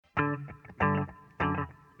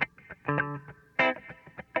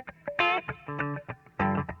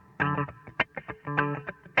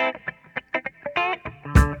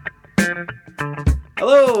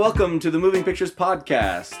Hello, welcome to the Moving Pictures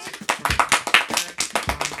Podcast.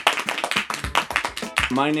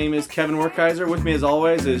 My name is Kevin Werkheiser. With me, as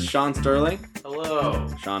always, is Sean Sterling. Hello.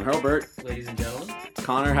 Sean Hurlbert. Ladies and gentlemen.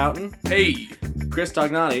 Connor Houghton. Hey. Chris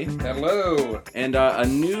Tognati. Hello. And a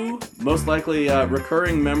new, most likely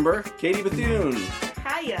recurring member, Katie Bethune.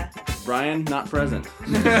 Hiya. Brian, not present.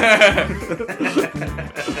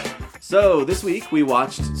 So, this week we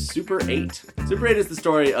watched Super 8. Super 8 is the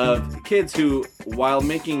story of kids who, while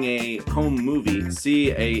making a home movie,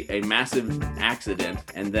 see a massive accident,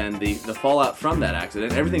 and then the fallout from that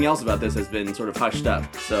accident. Everything else about this has been sort of hushed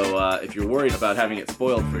up. So, if you're worried about having it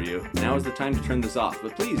spoiled for you, now is the time to turn this off.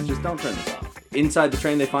 But please, just don't turn this off. Inside the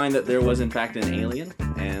train, they find that there was, in fact, an alien,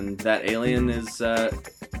 and that alien is the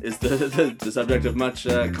subject of much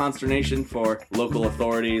consternation for local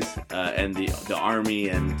authorities and the army,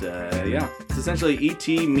 and yeah. It's essentially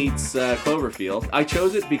E.T. meets Cloverfield. I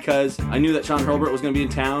chose it because I knew that Sean Hurlbert was going to be in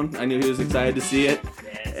town. I knew he was excited to see it,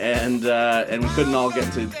 and we couldn't all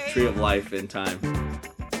get to Tree of Life in time.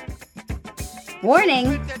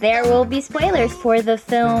 Warning, there will be spoilers for the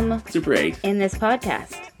film Super 8 in this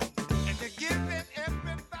podcast.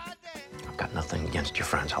 I've got nothing against your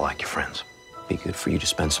friends. I like your friends. Be good for you to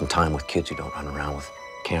spend some time with kids who don't run around with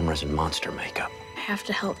cameras and monster makeup. I have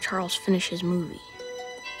to help Charles finish his movie.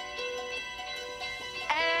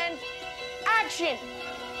 And action!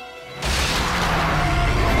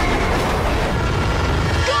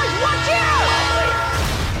 Guys, watch out!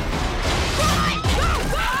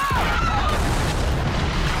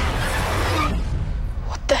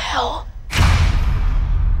 What the hell?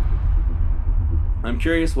 I'm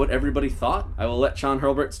curious what everybody thought. I will let Sean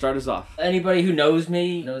Hurlbert start us off. Anybody who knows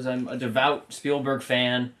me knows I'm a devout Spielberg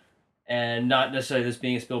fan, and not necessarily this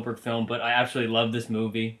being a Spielberg film, but I absolutely love this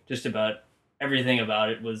movie. Just about everything about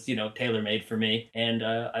it was, tailor-made for me, and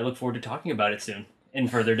I look forward to talking about it soon in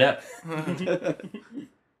further depth.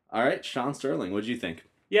 All right, Sean Sterling, what did you think?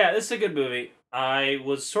 Yeah, this is a good movie. I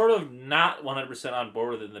was sort of not 100% on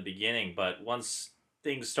board with it in the beginning, but once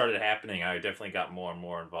things started happening, I definitely got more and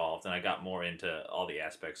more involved, and I got more into all the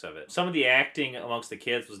aspects of it. Some of the acting amongst the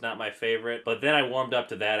kids was not my favorite, but then I warmed up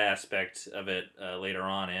to that aspect of it later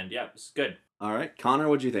on, and yeah, it's good. All right, Connor,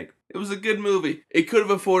 what did you think? It was a good movie. It could have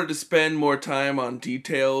afforded to spend more time on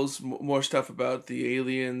details, more stuff about the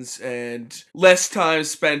aliens, and less time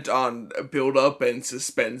spent on build-up and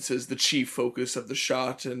suspense as the chief focus of the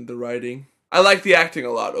shot and the writing. I like the acting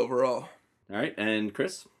a lot overall. All right, and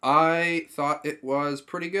Chris? I thought it was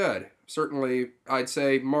pretty good. Certainly, I'd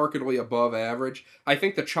say markedly above average. I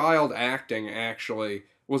think the child acting actually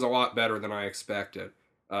was a lot better than I expected,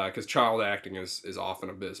 because child acting is often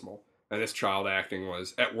abysmal, and this child acting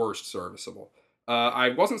was, at worst, serviceable. I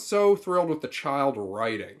wasn't so thrilled with the child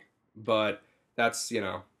writing, but that's,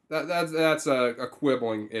 that's a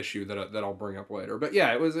quibbling issue that I'll bring up later. But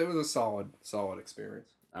yeah, it was a solid experience.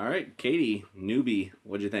 All right, Katie, newbie,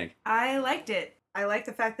 what'd you think? I liked it. I liked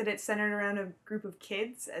the fact that it centered around a group of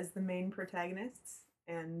kids as the main protagonists,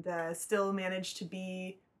 and still managed to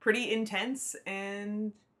be pretty intense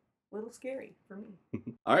and a little scary for me.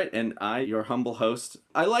 All right, and I, your humble host,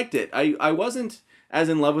 I liked it. I wasn't as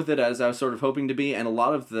in love with it as I was sort of hoping to be, and a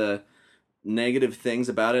lot of the negative things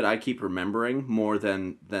about it I keep remembering more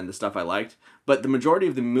than the stuff I liked. But the majority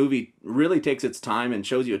of the movie really takes its time and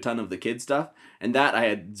shows you a ton of the kid stuff, and that I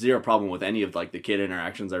had zero problem with. Any of the kid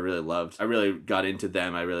interactions I really loved. I really got into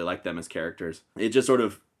them. I really liked them as characters. It just sort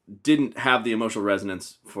of didn't have the emotional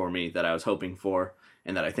resonance for me that I was hoping for,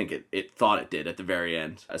 and that I think it thought it did at the very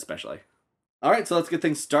end, especially. All right, so let's get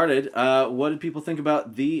things started. What did people think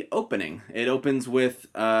about the opening? It opens with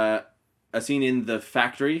a scene in the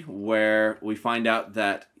factory where we find out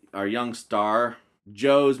that our young star,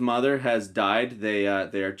 Joe's mother, has died. They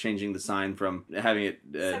are changing the sign from having it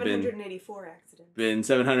 784 accidents. Been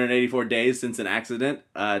 784 days since an accident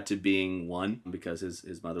to being one, because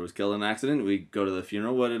his mother was killed in an accident. We go to the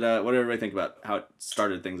funeral. What did everybody think about how it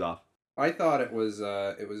started things off? I thought it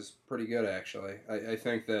was pretty good, actually. I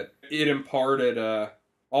think that it imparted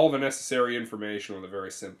all the necessary information with a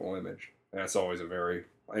very simple image. And that's always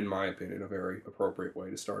in my opinion, a very appropriate way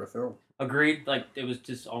to start a film. Agreed. It was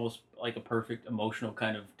just almost like a perfect emotional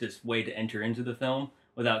kind of just way to enter into the film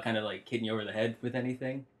without kind of hitting you over the head with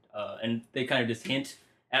anything. And they kind of just hint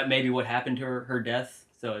at maybe what happened to her death,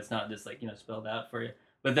 so it's not just spelled out for you.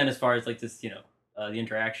 But then as far as the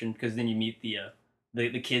interaction, because then you meet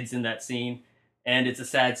the kids in that scene, And it's a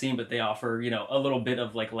sad scene, but they offer, a little bit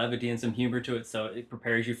of like levity and some humor to it, so it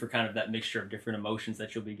prepares you for kind of that mixture of different emotions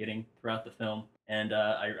that you'll be getting throughout the film. And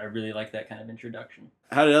I really like that kind of introduction.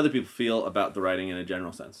 How did other people feel about the writing in a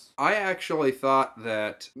general sense? I actually thought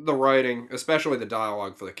that the writing, especially the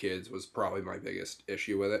dialogue for the kids, was probably my biggest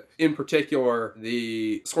issue with it. In particular,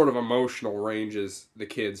 the sort of emotional ranges the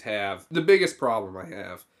kids have. The biggest problem I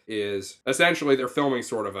have is essentially they're filming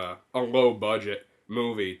sort of a low budget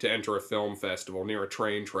movie to enter a film festival near a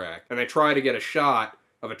train track. And they try to get a shot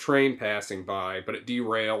of a train passing by, but it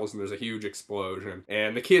derails and there's a huge explosion.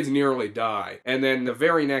 And the kids nearly die. And then the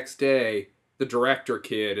very next day, the director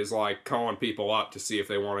kid is like calling people up to see if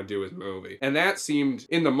they want to do his movie. And that seemed,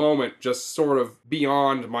 in the moment, just sort of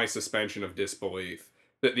beyond my suspension of disbelief.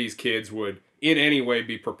 That these kids would in any way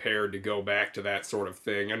be prepared to go back to that sort of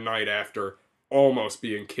thing a night after almost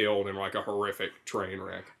being killed in like a horrific train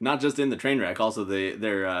wreck. Not just in the train wreck, also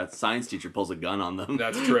their science teacher pulls a gun on them.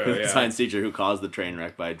 That's true, The yeah. science teacher who caused the train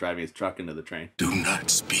wreck by driving his truck into the train. Do not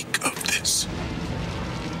speak of this.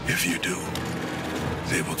 If you do,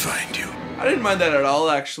 they will find you. I didn't mind that at all,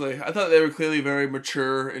 actually. I thought they were clearly very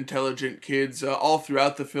mature, intelligent kids all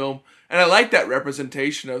throughout the film. And I liked that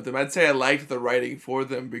representation of them. I'd say I liked the writing for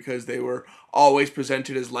them because they were always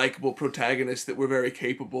presented as likable protagonists that were very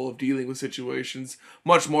capable of dealing with situations,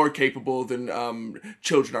 much more capable than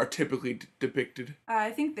children are typically depicted. I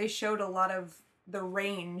think they showed a lot of the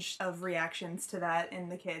range of reactions to that in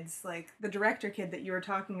the kids. Like, the director kid that you were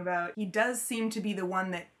talking about, he does seem to be the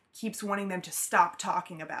one that keeps wanting them to stop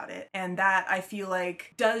talking about it. And that, I feel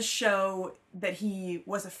like, does show that he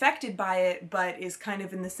was affected by it, but is kind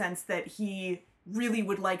of in the sense that he really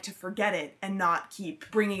would like to forget it and not keep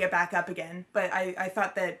bringing it back up again. But I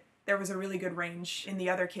thought that there was a really good range in the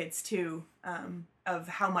other kids, too, of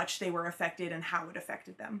how much they were affected and how it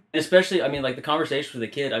affected them. Especially, I mean, like, the conversation with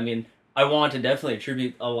the kid, I mean, I want to definitely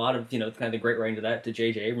attribute a lot of, kind of the great writing to that to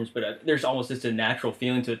J.J. Abrams, but there's almost just a natural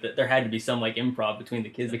feeling to it that there had to be some, like, improv between the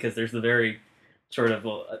kids, because there's the very sort of,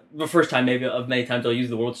 the first time maybe of many times I'll use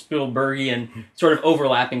the word Spielbergian sort of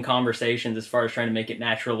overlapping conversations as far as trying to make it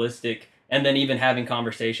naturalistic, and then even having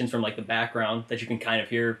conversations from, like, the background that you can kind of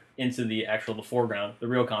hear into the foreground, the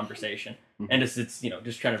real conversation. And it's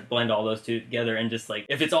just trying to blend all those two together, and just, like,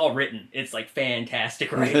 if it's all written, it's, like,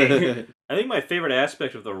 fantastic writing. I think my favorite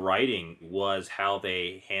aspect of the writing was how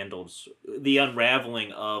they handled the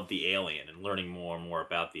unraveling of the alien and learning more and more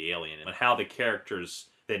about the alien, and how the characters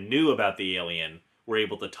that knew about the alien were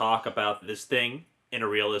able to talk about this thing in a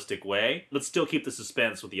realistic way, but still keep the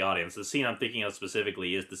suspense with the audience. The scene I'm thinking of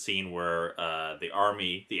specifically is the scene where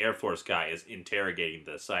the Air Force guy is interrogating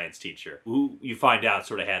the science teacher, who you find out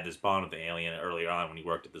sort of had this bond with the alien earlier on when he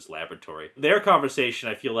worked at this laboratory. Their conversation,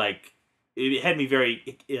 I feel like, it had me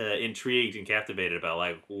very intrigued and captivated about,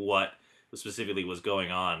 like, what specifically was going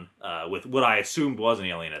on with what I assumed was an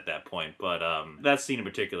alien at that point. But that scene in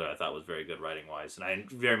particular I thought was very good writing-wise, and I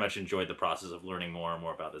very much enjoyed the process of learning more and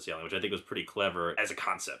more about this alien, which I think was pretty clever as a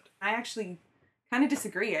concept. I actually kind of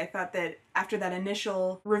disagree. I thought that after that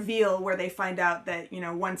initial reveal where they find out that,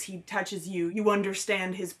 once he touches you, you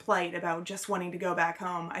understand his plight about just wanting to go back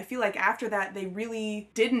home, I feel like after that they really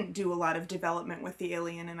didn't do a lot of development with the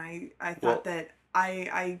alien, and I thought that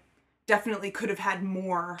I definitely could have had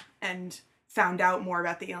more and found out more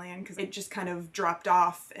about the alien, because it just kind of dropped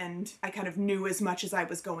off and I kind of knew as much as I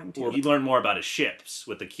was going to. Well, you learn more about his ships,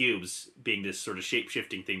 with the cubes being this sort of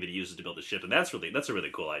shape-shifting thing that he uses to build the ship, and that's a really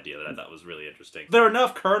cool idea that I thought was really interesting. There are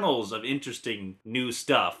enough kernels of interesting new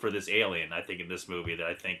stuff for this alien, I think, in this movie that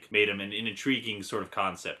I think made him an intriguing sort of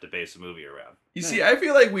concept to base a movie around. You see, I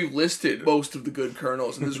feel like we've listed most of the good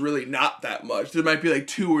kernels, and there's really not that much. There might be like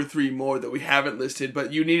 2 or 3 more that we haven't listed,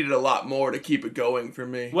 but you needed a lot more to keep it going for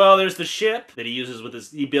me. Well, there's the ship that he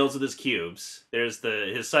uses he builds with his cubes. There's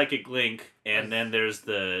his psychic link, and then there's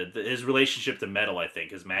his relationship to metal, I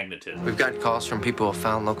think, his magnetism. We've gotten calls from people who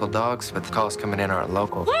found local dogs, but the calls coming in aren't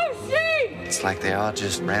local. It's like they all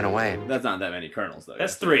just ran away. That's not that many kernels, though.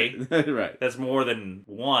 That's 3. Right. That's more than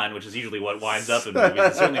 1, which is usually what winds up in movies.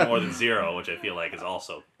 It's certainly more than 0, which I feel like is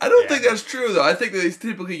also... I don't think that's true, though. I think they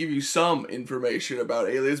typically give you some information about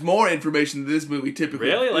aliens. More information than this movie typically...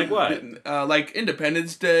 Really? Like what? Like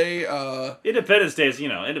Independence Day. Independence Day is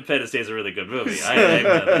a really good movie. I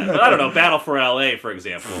admit that. But I don't know, Battle for L.A., for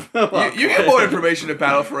example. You get more information in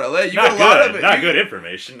Battle for L.A. You not get a lot of it. Not good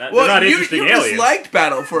information. They're Well, not you interesting aliens. just liked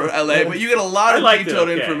Battle for L.A., but you get a lot of detailed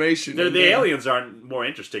information. The aliens aren't more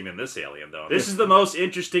interesting than this alien, though. This is the most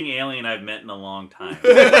interesting alien I've met in a long time.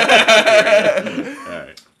 All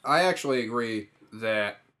right. I actually agree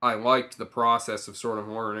that I liked the process of sort of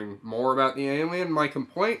learning more about the alien. My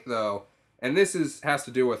complaint, though, and this has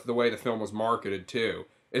to do with the way the film was marketed too,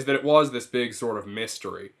 is that it was this big sort of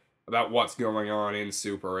mystery about what's going on in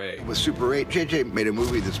Super 8. With Super 8, JJ made a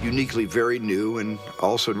movie that's uniquely very new and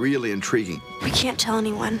also really intriguing. We can't tell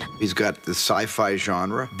anyone. He's got the sci-fi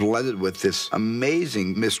genre blended with this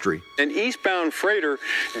amazing mystery. An eastbound freighter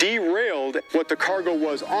derailed. What the cargo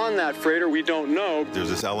was on that freighter, we don't know. There's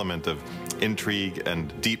this element of intrigue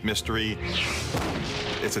and deep mystery.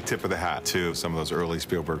 It's a tip of the hat to some of those early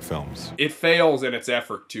Spielberg films. It fails in its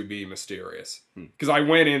effort to be mysterious. Because I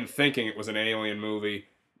went in thinking it was an alien movie,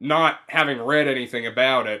 not having read anything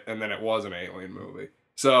about it, and then it was an alien movie.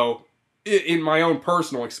 So, in my own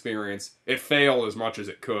personal experience, it failed as much as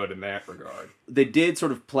it could in that regard. They did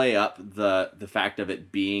sort of play up the fact of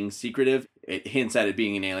it being secretive. It hints at it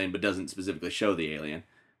being an alien, but doesn't specifically show the alien.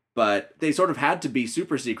 But they sort of had to be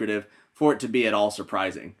super secretive for it to be at all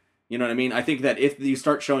surprising. You know what I mean? I think that if you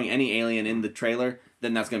start showing any alien in the trailer,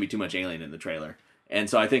 then that's going to be too much alien in the trailer. And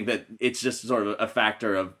so I think that it's just sort of a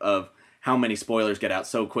factor of how many spoilers get out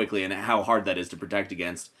so quickly and how hard that is to protect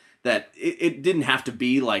against, that it didn't have to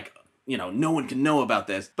be like, you know, no one can know about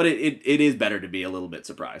this, but it is better to be a little bit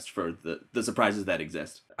surprised for the surprises that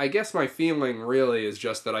exist. I guess my feeling really is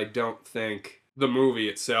just that I don't think the movie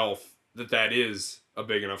itself, that is a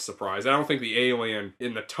big enough surprise. I don't think the alien,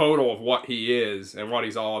 in the total of what he is and what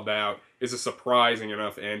he's all about, is a surprising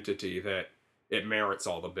enough entity that it merits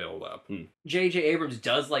all the build-up. J.J. Abrams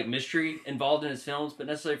does like mystery involved in his films, but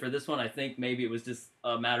necessarily for this one, I think maybe it was just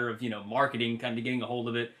a matter of, marketing, kind of getting a hold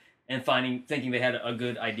of it and thinking they had a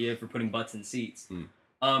good idea for putting butts in seats.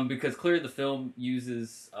 Because clearly the film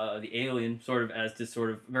uses the alien sort of as this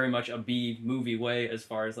sort of very much a B movie way as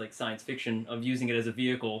far as like science fiction, of using it as a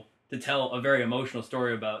vehicle to tell a very emotional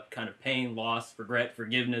story about kind of pain, loss, regret,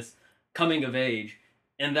 forgiveness, coming of age.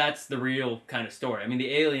 And that's the real kind of story. I mean,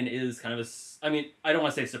 the alien is kind of I don't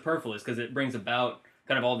want to say superfluous, because it brings about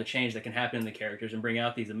kind of all the change that can happen in the characters and bring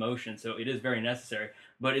out these emotions. So it is very necessary.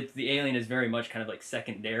 But the alien is very much kind of like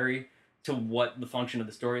secondary to what the function of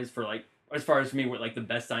the story is, for like, as far as for me, what like the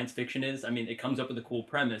best science fiction is. I mean, it comes up with a cool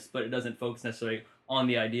premise, but it doesn't focus necessarily on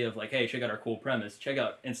the idea of like, hey, check out our cool premise. Check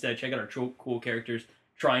out our cool characters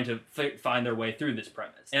trying to find their way through this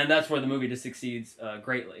premise. And that's where the movie just succeeds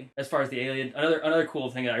greatly. As far as the alien, another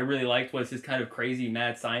cool thing that I really liked was his kind of crazy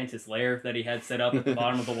mad scientist lair that he had set up at the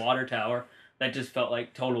bottom of the water tower. That just felt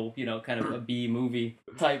like total, kind of a B movie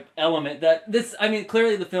type element.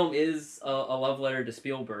 Clearly the film is a love letter to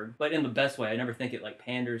Spielberg, but in the best way. I never think it like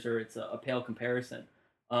panders or it's a pale comparison.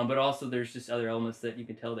 But also there's just other elements that you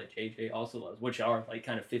can tell that JJ also loves, which are like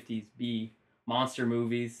kind of 50s B monster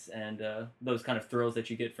movies and those kind of thrills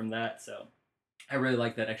that you get from that. So I really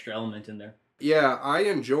like that extra element in there. Yeah, I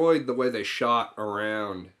enjoyed the way they shot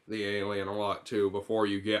around the alien a lot too before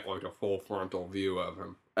you get like a full frontal view of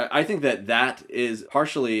him. I think that is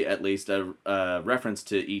partially, at least, a reference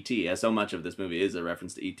to E.T., as so much of this movie is a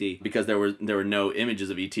reference to E.T., because there were no images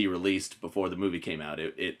of E.T. released before the movie came out.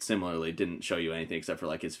 It similarly didn't show you anything except for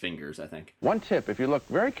like his fingers, I think. One tip, if you look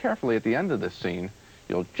very carefully at the end of this scene,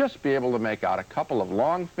 you'll just be able to make out a couple of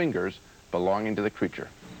long fingers belonging to the creature.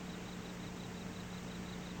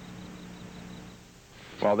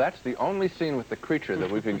 Well, that's the only scene with the creature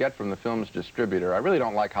that we could get from the film's distributor. I really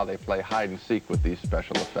don't like how they play hide and seek with these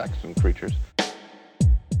special effects and creatures.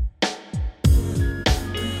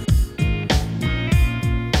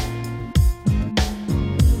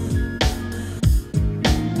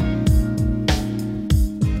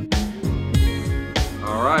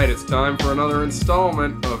 It's time for another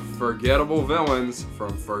installment of Forgettable Villains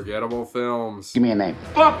from Forgettable Films. Give me a name.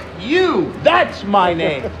 Fuck you! That's my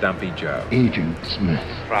name! Stumpy Joe. Agent Smith.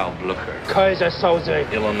 Frau Blucher. Kaiser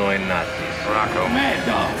Soze. Illinois Nazis. Rocco. Mad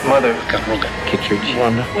Dog. Mother. Kittredge.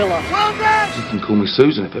 Wanda. Willa. You can call me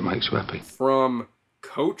Susan if it makes you happy. From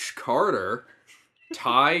Coach Carter,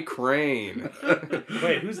 Ty Crane.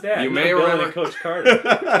 Wait, who's that? You may remember Coach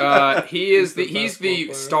Carter. He's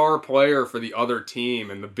the star player for the other team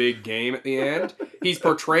in the big game at the end. He's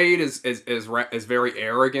portrayed as very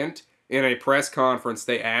arrogant. In a press conference,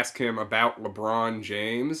 they ask him about LeBron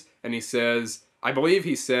James, and he says,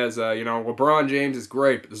 LeBron James is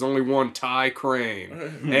great, but there's only one Ty Crane.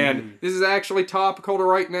 And this is actually topical to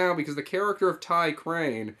right now because the character of Ty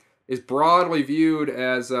Crane is broadly viewed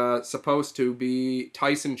as supposed to be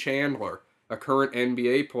Tyson Chandler, a current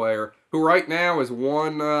NBA player, who right now is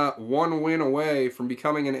one win away from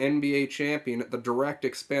becoming an NBA champion at the direct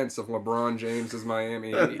expense of LeBron James's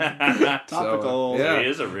Miami Heat. Topical. So, yeah. He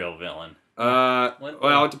is a real villain.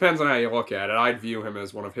 Well, it depends on how you look at it. I'd view him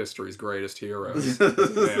as one of history's greatest heroes.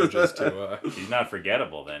 Manages to, He's not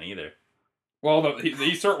forgettable then either. Well, no,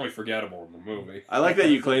 he's certainly forgettable in the movie. I like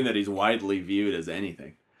that you claim that he's widely viewed as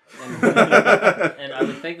anything. And I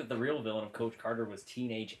would think that the real villain of Coach Carter was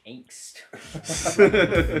teenage angst.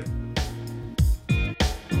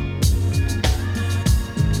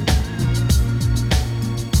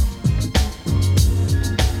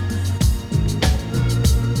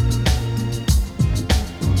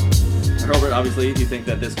 Herbert, obviously, you think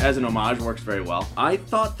that this as an homage works very well. I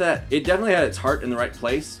thought that it definitely had its heart in the right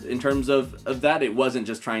place in terms of that. It wasn't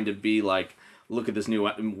just trying to be like, look at this new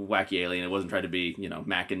wacky alien. It wasn't trying to be,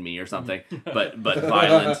 Mac and Me or something, but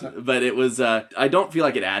violent. But it was, I don't feel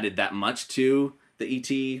like it added that much to the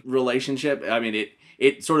E.T. relationship. I mean,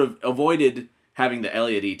 it sort of avoided having the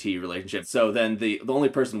Elliot E.T. relationship. So then the only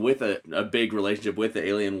person with a big relationship with the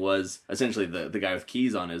alien was essentially the guy with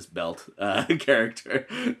keys on his belt character,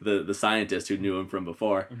 the scientist who knew him from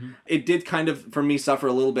before. Mm-hmm. It did kind of, for me, suffer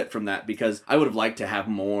a little bit from that because I would have liked to have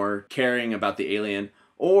more caring about the alien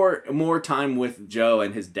or more time with Joe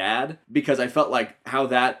and his dad, because I felt like how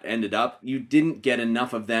that ended up, you didn't get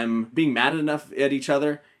enough of them being mad enough at each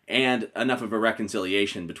other and enough of a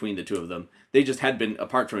reconciliation between the two of them. They just had been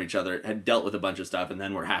apart from each other, had dealt with a bunch of stuff, and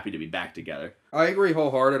then were happy to be back together. I agree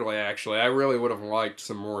wholeheartedly, actually. I really would have liked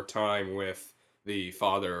some more time with the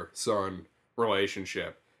father-son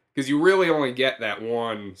relationship. Because you really only get that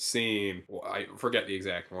one scene. Well, I forget the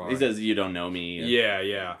exact line. He says, "You don't know me."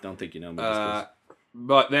 Yeah. Don't think you know me.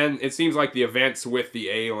 But then it seems like the events with the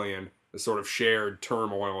alien, the sort of shared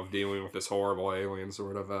turmoil of dealing with this horrible alien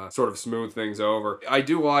sort of smooth things over. I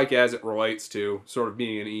do like, as it relates to sort of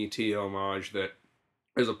being an E.T. homage, that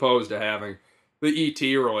as opposed to having the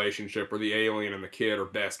E.T. relationship where the alien and the kid are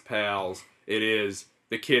best pals, it is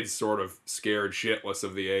the kid's sort of scared shitless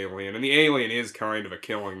of the alien. And the alien is kind of a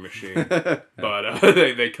killing machine. But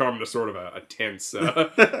they come to sort of a tense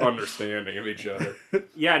understanding of each other.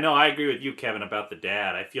 Yeah, no, I agree with you, Kevin, about the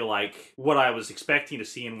dad. I feel like what I was expecting to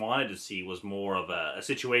see and wanted to see was more of a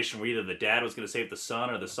situation where either the dad was going to save the son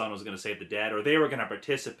or the son was going to save the dad, or they were going to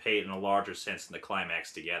participate in a larger sense in the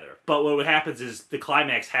climax together. But what happens is the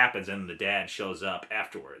climax happens and the dad shows up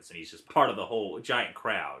afterwards, and he's just part of the whole giant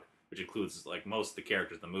crowd, which includes like most of the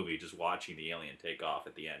characters in the movie just watching the alien take off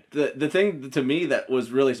at the end. The thing to me that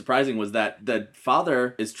was really surprising was that the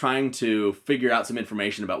father is trying to figure out some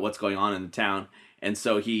information about what's going on in the town, and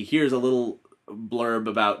so he hears a little blurb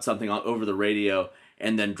about something over the radio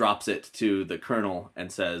and then drops it to the colonel and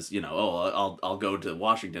says, I'll go to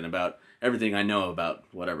Washington about everything I know about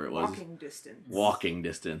whatever it was. Walking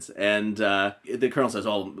distance. And the colonel says,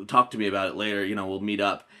 talk to me about it later, we'll meet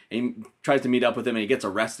up. And he tries to meet up with him and he gets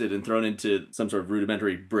arrested and thrown into some sort of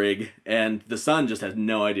rudimentary brig. And the son just has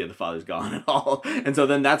no idea the father's gone at all. And so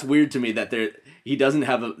then that's weird to me that he doesn't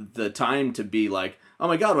have the time to be like, oh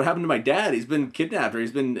my God, what happened to my dad? He's been kidnapped or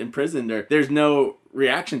he's been imprisoned, or there's no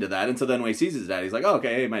reaction to that. And so then when he sees his dad, he's like, oh,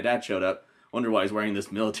 okay, hey, my dad showed up. Wonder why he's wearing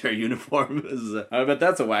this military uniform. I bet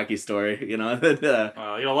that's a wacky story, a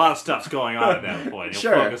lot of stuff's going on at that point.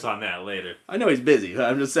 You'll focus on that later. I know he's busy.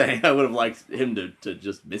 I'm just saying I would have liked him to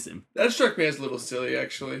just miss him. That struck me as a little silly,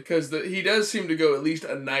 actually, because he does seem to go at least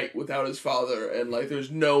a night without his father, and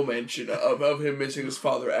there's no mention of him missing his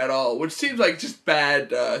father at all, which seems like just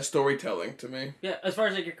bad storytelling to me. Yeah, as far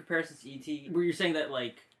as your comparisons to E.T., were you saying that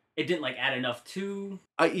it didn't add enough to?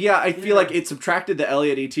 I feel like it subtracted the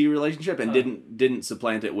Elliot E.T. relationship and didn't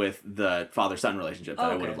supplant it with the father-son relationship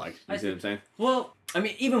that I would have liked. You see what I'm saying? Well, I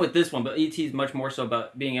mean, even with this one, but E.T. is much more so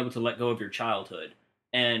about being able to let go of your childhood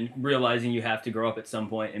and realizing you have to grow up at some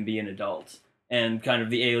point and be an adult, and kind of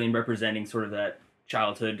the alien representing sort of that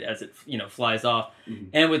childhood as it flies off. Mm-hmm.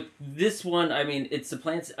 And with this one, I mean, it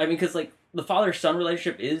supplants. I mean, because the father-son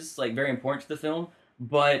relationship is very important to the film,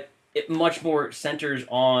 but it much more centers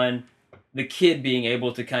on the kid being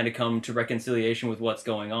able to kind of come to reconciliation with what's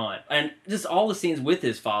going on. And just all the scenes with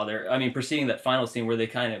his father, I mean, preceding that final scene where they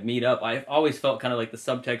kind of meet up, I always felt kind of like the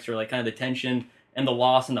subtext or kind of the tension and the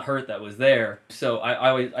loss and the hurt that was there. So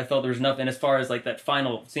I felt there was enough. And as far as that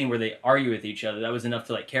final scene where they argue with each other, that was enough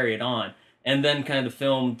to carry it on. And then kind of the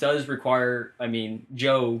film does require, I mean,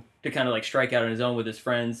 Joe to kind of strike out on his own with his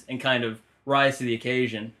friends and kind of rise to the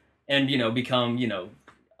occasion and, become,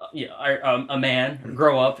 a man,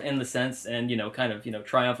 grow up in the sense and, kind of,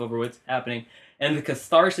 triumph over what's happening. And the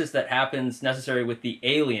catharsis that happens necessary with the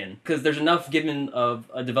alien, because there's enough given of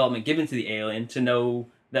a development given to the alien to know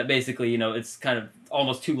that basically, it's kind of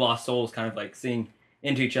almost two lost souls kind of seeing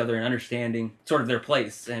into each other and understanding sort of their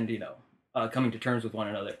place and, coming to terms with one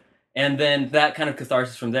another. And then that kind of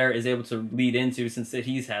catharsis from there is able to lead into, since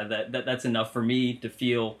he's had that's enough for me to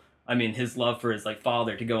feel I mean, his love for his like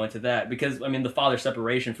father to go into that, because I mean, the father's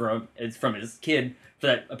separation from his kid for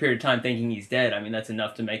that a period of time, thinking he's dead. I mean, that's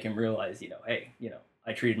enough to make him realize, hey,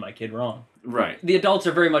 I treated my kid wrong. Right. The adults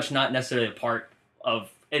are very much not necessarily a part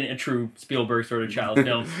of a true Spielberg sort of child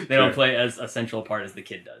film. They don't play as essential a part as the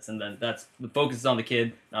kid does, and then that's the focus is on the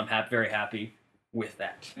kid. And I'm very happy with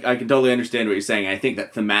that. I can totally understand what you're saying. I think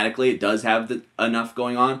that thematically it does have enough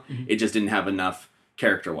going on. Mm-hmm. It just didn't have enough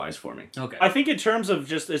character-wise for me. Okay. I think in terms of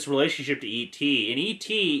just its relationship to E.T., in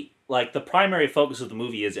E.T., like, the primary focus of the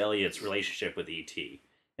movie is Elliot's relationship with E.T.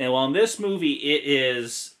 And while in this movie it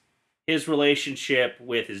is his relationship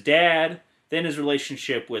with his dad, then his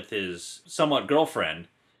relationship with his somewhat girlfriend,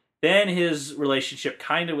 then his relationship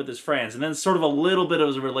kind of with his friends, and then sort of a little bit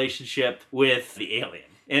of a relationship with the alien.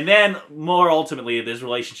 And then, more ultimately, his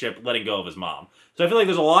relationship letting go of his mom. So I feel like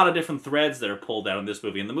there's a lot of different threads that are pulled out in this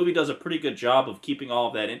movie, and the movie does a pretty good job of keeping all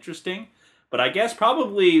of that interesting. But I guess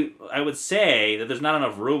probably I would say that there's not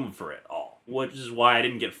enough room for it all, which is why I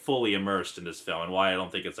didn't get fully immersed in this film, and why I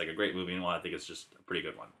don't think it's like a great movie, and why I think it's just a pretty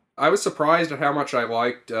good one. I was surprised at how much I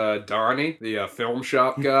liked Donnie, the film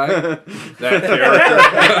shop guy. That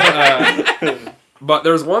character. But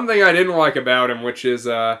there's one thing I didn't like about him, which is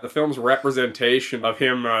the film's representation of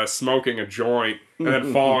him smoking a joint and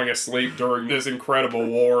then falling asleep during this incredible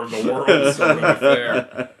war of the worlds sort of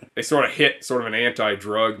affair. They sort of hit sort of an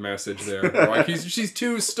anti-drug message there. Like, she's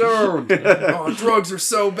too stoned. Oh, drugs are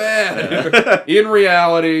so bad. In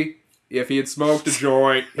reality, if he had smoked a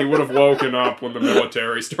joint, he would have woken up when the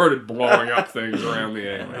military started blowing up things around the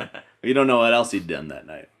alien. You don't know what else he'd done that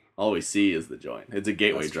night. All we see is the joint. It's a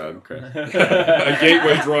gateway drug, Chris. A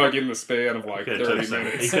gateway drug in the span of like 30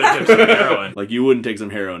 minutes. He could have took some heroin. Like, you wouldn't take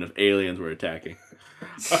some heroin if aliens were attacking.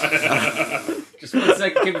 Just 1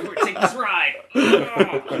 second before we take this ride.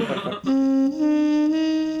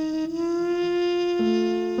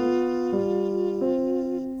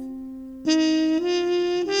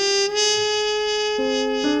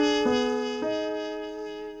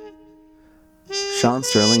 Sean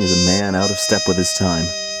Sterling is a man out of step with his time.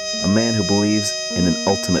 A man who believes in an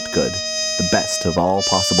ultimate good, the best of all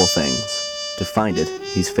possible things. To find it,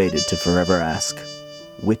 he's fated to forever ask,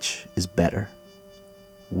 which is better?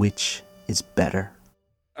 Which is better?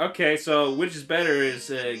 Okay, so which is better is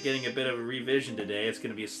getting a bit of a revision today. It's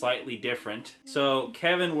going to be slightly different. So,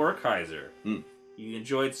 Kevin Werkheiser, you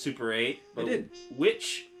enjoyed Super 8. I did.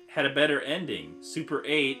 Which had a better ending, Super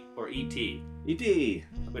 8 or E.T.? E.T.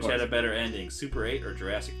 Which had a better ending, Super 8 or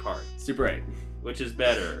Jurassic Park? Super 8. Which is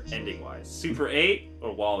better, ending-wise, Super 8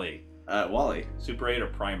 or WALL-E? WALL-E. Super 8 or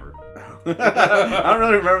Primer? I don't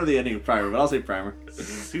really remember the ending of Primer, but I'll say Primer.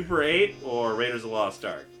 Super 8 or Raiders of the Lost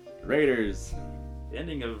Ark? Raiders. The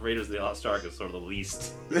ending of Raiders of the Lost Ark is sort of the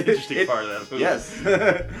least interesting part of that movie. Yes.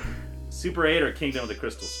 Super 8 or Kingdom of the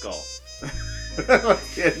Crystal Skull? The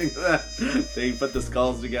ending of that. They put the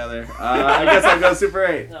skulls together. I guess I'll go Super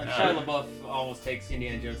 8. No, Shia LaBeouf almost takes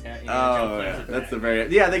Indiana Jones' hat. Yeah, that's the very...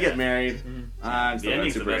 Yeah, they get married. I'm The still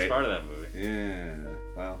ending's the Super best 8. part of that movie. Yeah.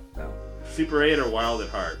 Well, no. Super 8 or Wild at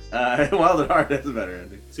Heart? Wild at Heart has a better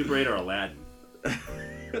ending. Super 8 or Aladdin?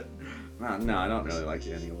 No, I don't really like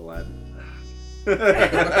the ending of Aladdin.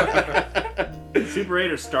 Super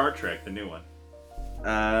 8 or Star Trek, the new one?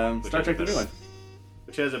 Star Trek, the new one.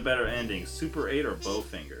 Which has a better ending, Super 8 or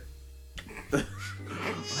Bowfinger?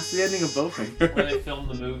 What's the ending of Bowfinger? Where they filmed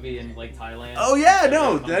the movie in like Thailand. Oh yeah,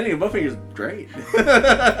 no, the ending of Bowfinger is great.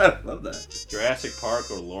 Love that. Jurassic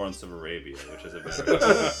Park or Lawrence of Arabia, which is a better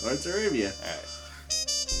ending? Lawrence of Arabia. Alright.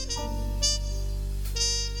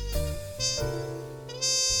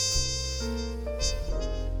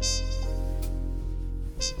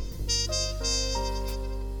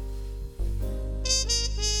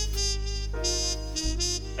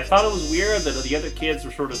 I thought it was weird that the other kids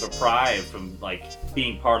were sort of deprived from like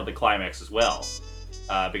being part of the climax as well,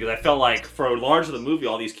 because I felt like for a large of the movie,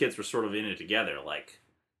 all these kids were sort of in it together. Like,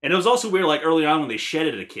 and it was also weird, like early on when they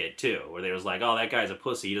shedded a kid too, where they was like, "Oh, that guy's a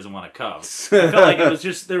pussy. He doesn't want to come." I felt like it was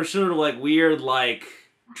just there was sort of like weird like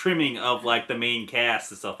trimming of like the main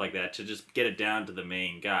cast and stuff like that to just get it down to the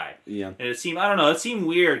main guy. Yeah. And it seemed, I don't know, it seemed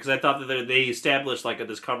weird because I thought that they established like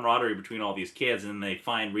this camaraderie between all these kids, and then they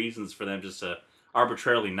find reasons for them just to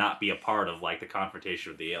arbitrarily not be a part of like the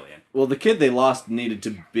confrontation with the alien. Well, the kid they lost needed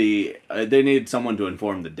to be. They needed someone to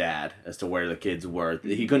inform the dad as to where the kids were.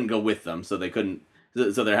 He couldn't go with them, so they couldn't.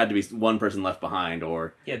 So there had to be one person left behind,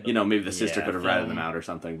 or maybe the sister could have ratted them out or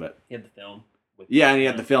something. But he had the film. Yeah, and he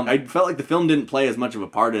had the film. I felt like the film didn't play as much of a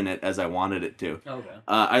part in it as I wanted it to. Okay.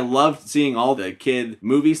 I loved seeing all the kid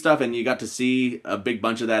movie stuff, and you got to see a big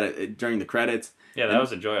bunch of that during the credits. Yeah, that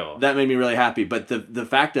was enjoyable. That made me really happy. But the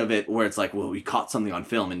fact of it, where it's like, well, we caught something on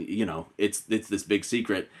film, and it's this big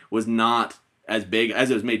secret, was not as big as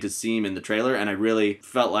it was made to seem in the trailer, and I really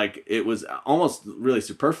felt like it was almost really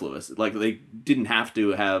superfluous. Like they didn't have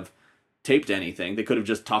to have taped anything. They could have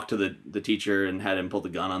just talked to the teacher and had him pull the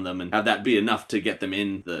gun on them and have that be enough to get them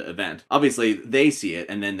in the event. Obviously, they see it,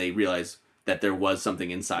 and then they realize that there was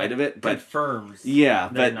something inside of it. But confirms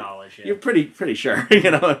their knowledge. Yeah. You're pretty sure,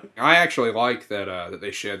 I actually like that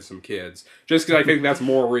they shed some kids, just because I think that's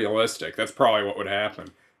more realistic. That's probably what would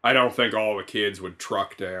happen. I don't think all the kids would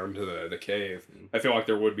truck down to the cave. I feel like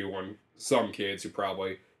there would be some kids who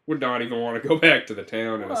probably would not even want to go back to the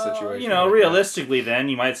town in a situation. Like realistically, then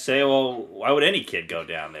you might say, well, why would any kid go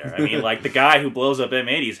down there? I mean, like the guy who blows up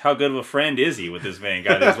M80s, how good of a friend is he with this main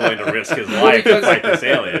guy that's willing to risk his life to fight this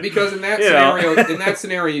alien? Because in that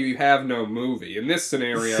scenario, you have no movie. In this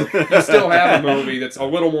scenario, you still have a movie that's a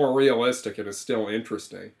little more realistic and is still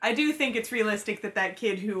interesting. I do think it's realistic that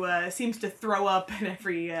kid who seems to throw up at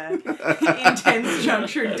every intense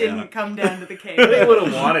juncture didn't come down to the cave. But he would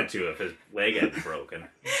have wanted to if his leg had broken.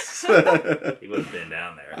 He would have been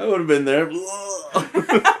down there. I would have been there.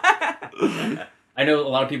 I know a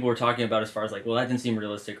lot of people were talking about as far as like, well, that didn't seem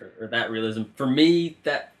realistic or that realism. For me,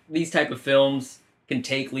 that these type of films can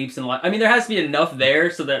take leaps in life. I mean, there has to be enough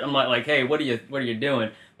there so that I'm not like, hey, what are you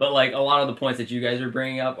doing? But like a lot of the points that you guys are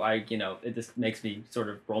bringing up, it just makes me sort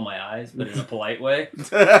of roll my eyes, but in a polite way.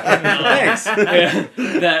 Thanks.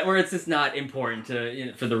 That where it's just not important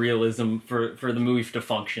to for the realism for the movie to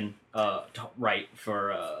function right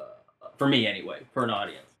for me anyway, for an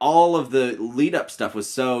audience. All of the lead up stuff was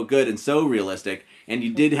so good and so realistic, and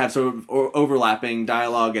you did have sort of overlapping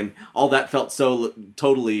dialogue, and all that felt so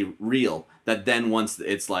totally real. That then once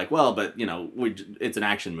it's like, well, but it's an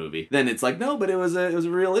action movie. Then it's like, no, but it was a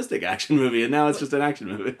realistic action movie, and now it's just an action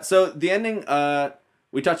movie. So the ending,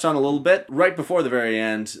 we touched on a little bit. Right before the very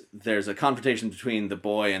end, there's a confrontation between the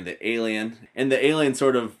boy and the alien, and the alien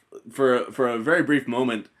sort of, for a very brief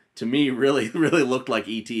moment, to me, really looked like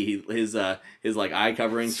E.T. His like eye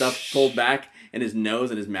covering stuff pulled back, and his nose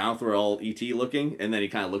and his mouth were all E.T. looking, and then he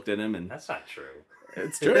kind of looked at him, and that's not true.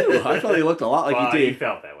 It's true. I thought he looked a lot like E.T. He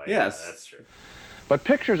felt that way. Yes. Yeah, that's true. But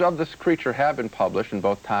pictures of this creature have been published in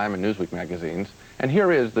both Time and Newsweek magazines, and here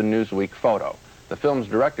is the Newsweek photo. The film's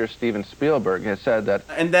director, Steven Spielberg, has said that...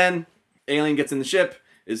 And then, alien gets in the ship,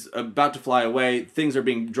 is about to fly away. Things are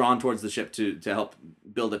being drawn towards the ship to help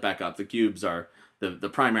build it back up. The cubes are the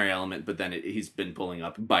primary element, but then he's been pulling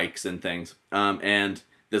up bikes and things. And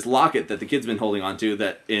this locket that the kid's been holding on to,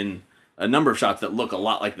 that in a number of shots that look a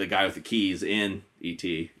lot like the guy with the keys in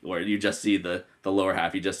E.T., where you just see the lower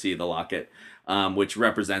half, you just see the locket, which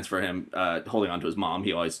represents for him holding on to his mom.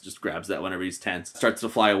 He always just grabs that whenever he's tense. Starts to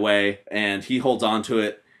fly away, and he holds on to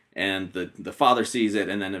it, and the father sees it,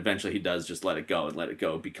 and then eventually he does just let it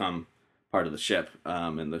go, become part of the ship,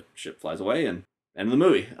 and the ship flies away, and end of the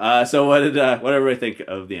movie. So what did everybody think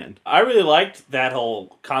of the end? I really liked that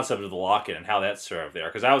whole concept of the locket and how that served there,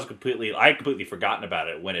 because I had completely forgotten about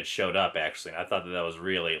it when it showed up, actually, and I thought that was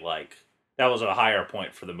really that was a higher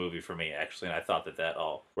point for the movie for me, actually, and I thought that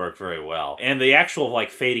all worked very well. And the actual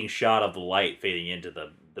fading shot of the light fading into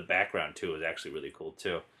the background too was actually really cool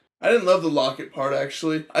too. I didn't love the locket part,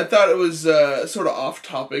 actually. I thought it was sort of off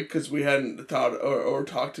topic because we hadn't thought or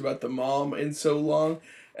talked about the mom in so long.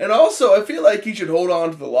 And also, I feel like he should hold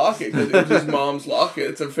on to the locket because it was his mom's locket.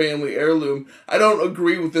 It's a family heirloom. I don't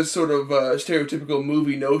agree with this sort of stereotypical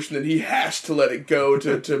movie notion that he has to let it go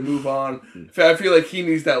to move on. I feel like he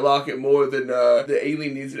needs that locket more than the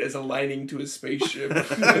alien needs it as a lining to his spaceship.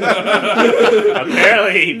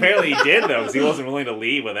 Apparently he did, though, because he wasn't willing to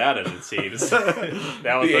leave without it, it seems.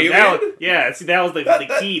 That was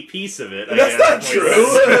the key piece of it. That's not true.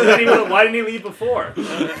 Why didn't he leave before?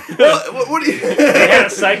 Well, what do you... He had a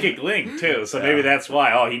psychic link too, so maybe that's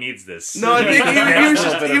why. Oh, he needs this. No, I think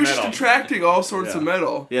he was just attracting all sorts of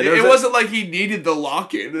metal. Yeah, it wasn't like he needed the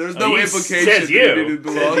locket. There's no implication that he needed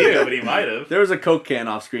the locket. But he might have. There was a Coke can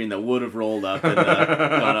off screen that would have rolled up and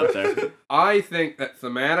gone up there. I think that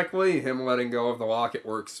thematically, him letting go of the locket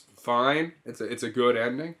works fine. It's a good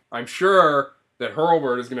ending. I'm sure that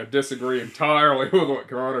Hurlburt is going to disagree entirely with what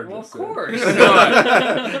Connor just said. Of course.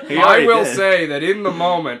 But I will say that in the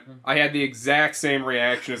moment, I had the exact same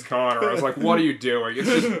reaction as Connor. I was like, what are you doing?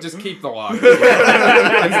 It's just keep the locket.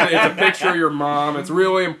 It's a picture of your mom. It's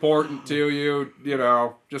really important to you.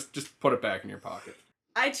 Just put it back in your pocket.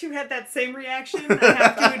 I too had that same reaction, I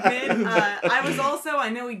have to admit. I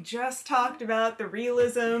know we just talked about the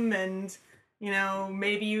realism and,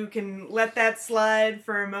 maybe you can let that slide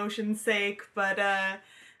for emotion's sake, but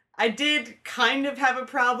I did kind of have a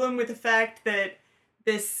problem with the fact that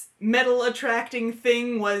this metal attracting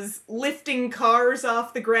thing was lifting cars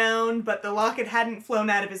off the ground, but the locket hadn't flown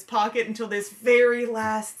out of his pocket until this very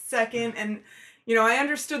last second, and, I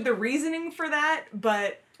understood the reasoning for that,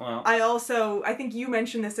 but Well, I think you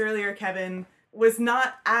mentioned this earlier, Kevin, was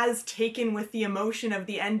not as taken with the emotion of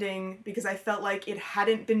the ending because I felt like it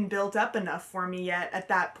hadn't been built up enough for me yet at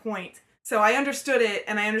that point. So I understood it,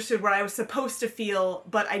 and I understood what I was supposed to feel,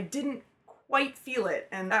 but I didn't quite feel it,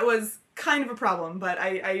 and that was kind of a problem, but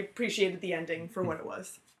I appreciated the ending for what it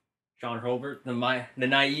was. Sean Hurlbert, the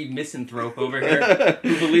naive misanthrope over here,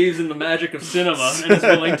 who believes in the magic of cinema and is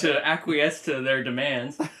willing to acquiesce to their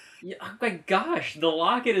demands. Yeah, oh my gosh, the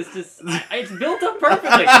locket is just, it's built up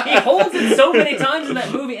perfectly. He holds it so many times in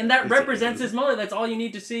that movie, and that represents his mother. That's all you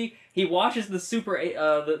need to see. He watches the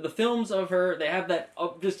the films of her. They have that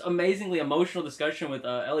just amazingly emotional discussion with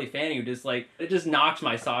Ellie Fanning, who just it just knocks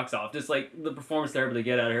my socks off. Just the performance they're able to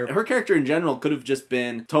get out of her. Her character in general could have just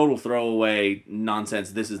been total throwaway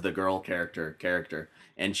nonsense. This is the girl character,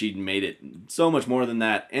 and she made it so much more than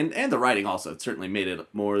that. And the writing also certainly made it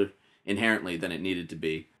more inherently than it needed to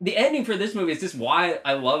be. The ending for this movie is just why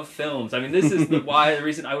I love films. I mean, this is the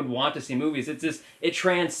reason I would want to see movies. It's just, it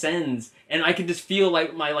transcends, and I can just feel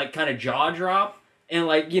my kind of jaw drop, and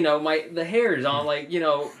the hairs on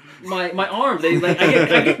my arms. I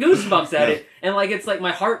get goosebumps at it, and it's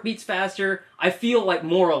my heart beats faster. I feel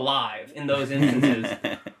more alive in those instances.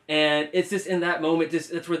 And it's just in that moment,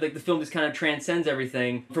 that's where the film just kind of transcends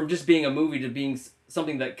everything from just being a movie to being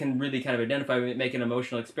something that can really kind of identify with it, make an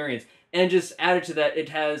emotional experience. And just added to that, it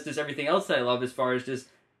has just everything else that I love as far as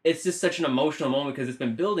it's just such an emotional moment because it's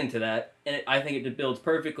been building to that. And I think it builds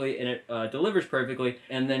perfectly and it delivers perfectly.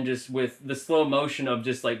 And then just with the slow motion of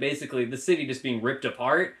just basically the city just being ripped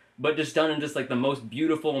apart, but just done in just the most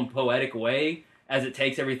beautiful and poetic way as it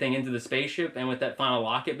takes everything into the spaceship. And with that final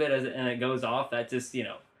locket bit and it goes off, that just,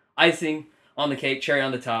 icing on the cake, cherry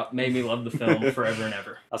on the top, made me love the film forever and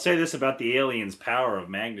ever. I'll say this about the aliens' power of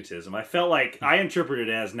magnetism. I felt I interpreted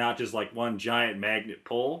it as not just one giant magnet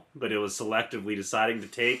pull, but it was selectively deciding to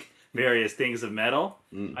take various things of metal.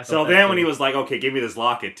 So then when he was okay, give me this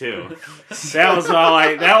locket too. That was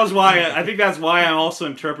why I think that's why I'm also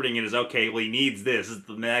interpreting it as okay, well, he needs this. This is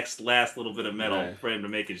the last little bit of metal for him to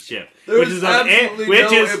make his ship. There's absolutely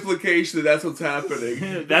no implication that that's what's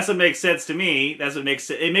happening. That's what makes sense to me.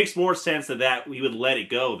 It makes more sense that we would let it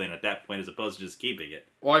go then at that point as opposed to just keeping it.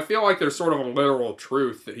 Well, I feel like there's sort of a literal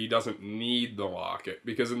truth that he doesn't need the locket,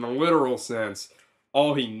 because in the literal sense,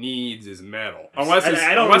 all he needs is metal. Unless his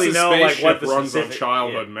spaceship what the runs on specific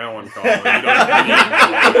childhood melancholy. He doesn't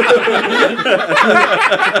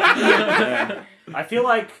need I feel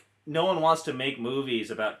like no one wants to make movies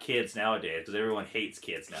about kids nowadays because everyone hates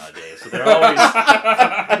kids nowadays. So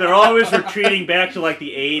they're always retreating back to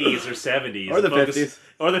the 80s or 70s or the 50s.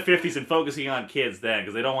 Or the 50s and focusing on kids then,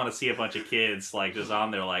 because they don't want to see a bunch of kids just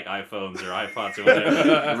on their iPhones or iPods or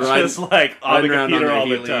whatever, just on the computer all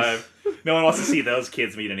the time. No one wants to see those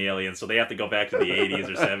kids meet any aliens, so they have to go back to the 80s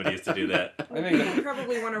or 70s to do that. I think you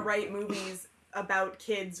probably want to write movies about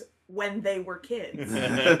kids when they were kids.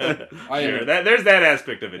 Sure, there's that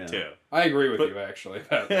aspect of it too. I agree with you actually.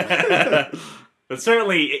 But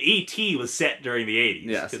certainly, E.T. was set during the 80s.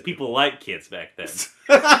 Yes. Because people liked kids back then.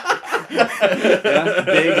 Yeah,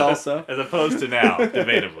 big also. As opposed to now,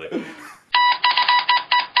 debatably.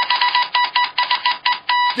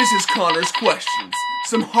 This is Connor's Questions.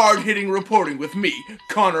 Some hard-hitting reporting with me,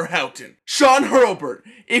 Connor Houghton. Sean Hurlbert,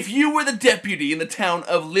 if you were the deputy in the town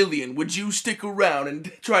of Lillian, would you stick around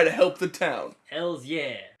and try to help the town? Hells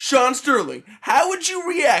yeah. Sean Sterling, how would you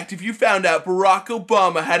react if you found out Barack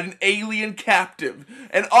Obama had an alien captive,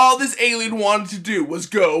 and all this alien wanted to do was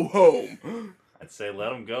go home? I'd say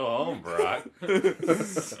let him go home, Barack.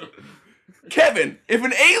 Kevin, if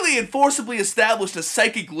an alien forcibly established a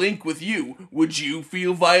psychic link with you, would you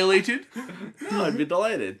feel violated? No, I'd be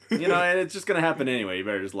delighted. And it's just gonna happen anyway. You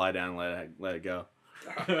better just lie down and let it go.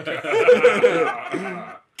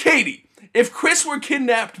 Katie, if Chris were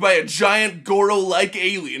kidnapped by a giant Goro-like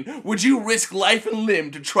alien, would you risk life and limb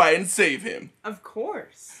to try and save him? Of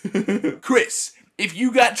course. Chris, if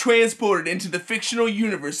you got transported into the fictional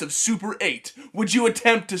universe of Super 8, would you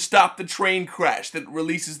attempt to stop the train crash that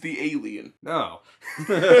releases the alien? No.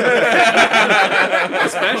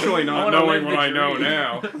 Especially not knowing what I know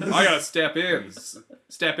now. I gotta step in.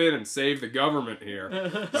 step in and save the government here.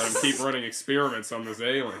 Let him keep running experiments on this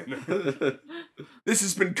alien. This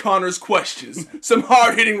has been Connor's Questions. Some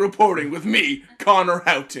hard-hitting reporting with me, Connor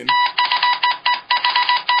Houghton.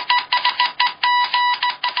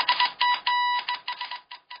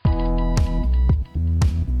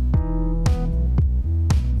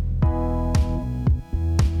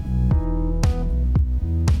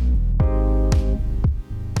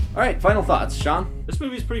 All right, final thoughts, Sean. This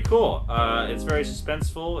movie's pretty cool. It's very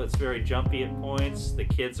suspenseful. It's very jumpy at points. The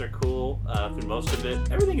kids are cool through most of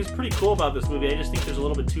it. Everything is pretty cool about this movie. I just think there's a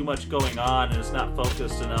little bit too much going on, and it's not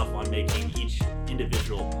focused enough on making each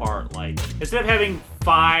individual part. Like, instead of having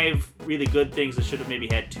 5 really good things, it should have maybe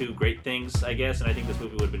had 2 great things, I guess. And I think this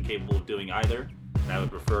movie would have been capable of doing either. And I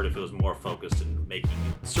would prefer it if it was more focused in making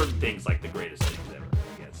certain things like the greatest things ever.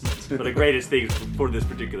 But the greatest things for this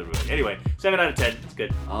particular movie. Anyway, 7 out of 10. It's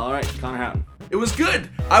good. All right, Connor Houghton. It was good.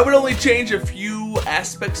 I would only change a few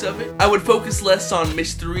aspects of it. I would focus less on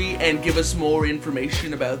mystery and give us more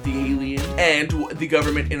information about the alien and the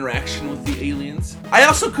government interaction with the aliens. I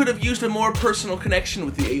also could have used a more personal connection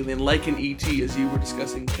with the alien, like in E.T., as you were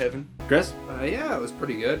discussing, Kevin. Chris? Yeah, it was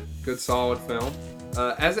pretty good. Good, solid film.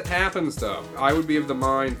 As it happens, though, I would be of the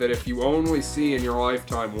mind that if you only see in your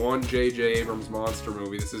lifetime one J.J. Abrams monster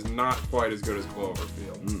movie, this is not quite as good as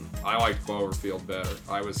Cloverfield. I liked Cloverfield better.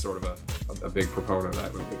 I was sort of a big proponent of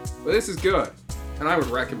that movie. But this is good, and I would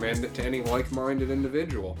recommend it to any like-minded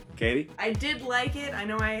individual. Katie? I did like it. I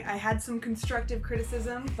know I had some constructive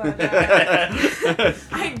criticism, but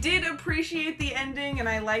I did appreciate the ending, and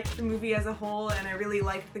I liked the movie as a whole, and I really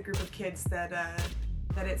liked the group of kids that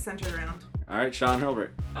it centered around. All right, Sean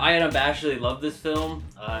Hilbert. I unabashedly love this film.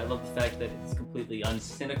 I love the fact that it's completely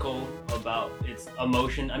uncynical about its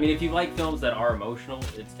emotion. I mean, if you like films that are emotional,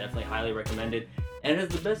 it's definitely highly recommended. And it has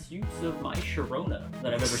the best use of My Sharona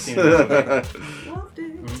that I've ever seen in a movie. Loved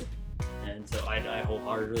it. Mm-hmm. And so I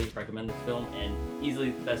wholeheartedly recommend this film, and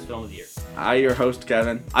easily the best film of the year. Hi, your host,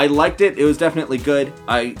 Kevin. I liked it. It was definitely good.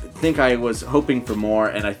 I think I was hoping for more,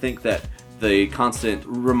 and I think that the constant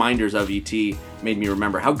reminders of E.T. made me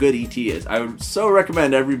remember how good E.T. is. I would so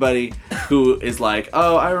recommend everybody who is like,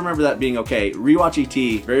 oh, I remember that being okay, rewatch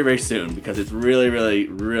E.T. very, very soon, because it's really, really,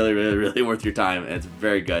 really, really, really worth your time, and it's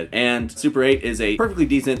very good. And Super 8 is a perfectly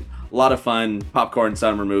decent, a lot of fun popcorn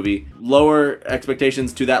summer movie. Lower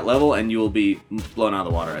expectations to that level, and you will be blown out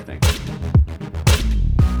of the water, I think.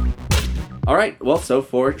 All right, well, so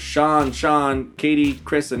for Sean, Katie,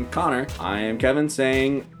 Chris, and Connor, I am Kevin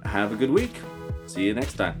saying have a good week. See you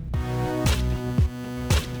next time.